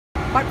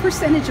What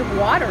percentage of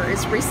water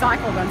is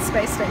recycled on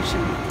space station?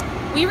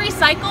 We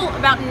recycle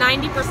about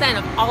 90%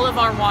 of all of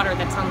our water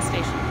that's on the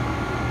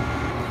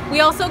station. We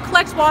also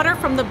collect water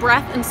from the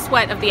breath and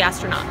sweat of the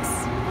astronauts.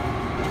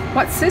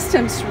 What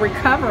systems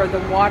recover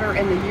the water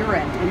and the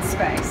urine in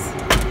space?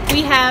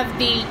 We have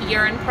the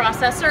urine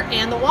processor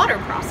and the water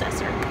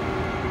processor.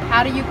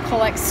 How do you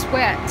collect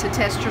sweat to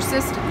test your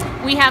system?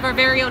 We have our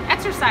very own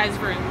exercise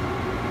room.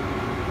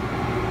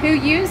 Who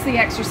used the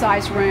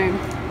exercise room?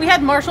 We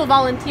had Marshall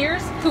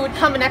volunteers who would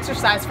come and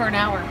exercise for an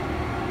hour.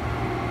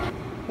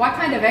 What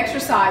kind of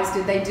exercise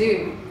did they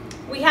do?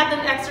 We had them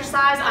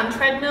exercise on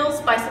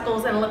treadmills,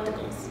 bicycles, and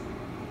ellipticals.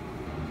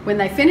 When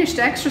they finished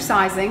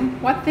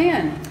exercising, what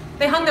then?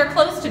 They hung their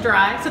clothes to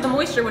dry so the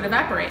moisture would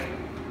evaporate.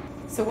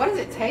 So what does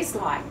it taste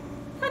like?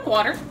 Like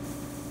water.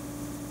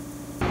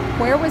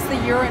 Where was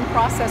the urine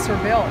processor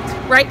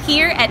built? Right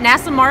here at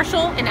NASA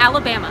Marshall in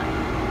Alabama.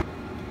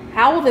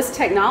 How will this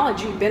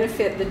technology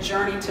benefit the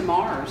journey to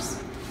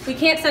Mars? We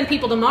can't send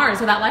people to Mars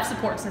without life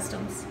support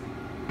systems.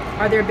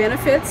 Are there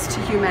benefits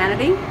to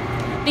humanity?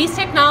 These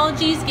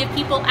technologies give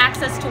people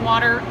access to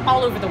water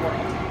all over the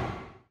world.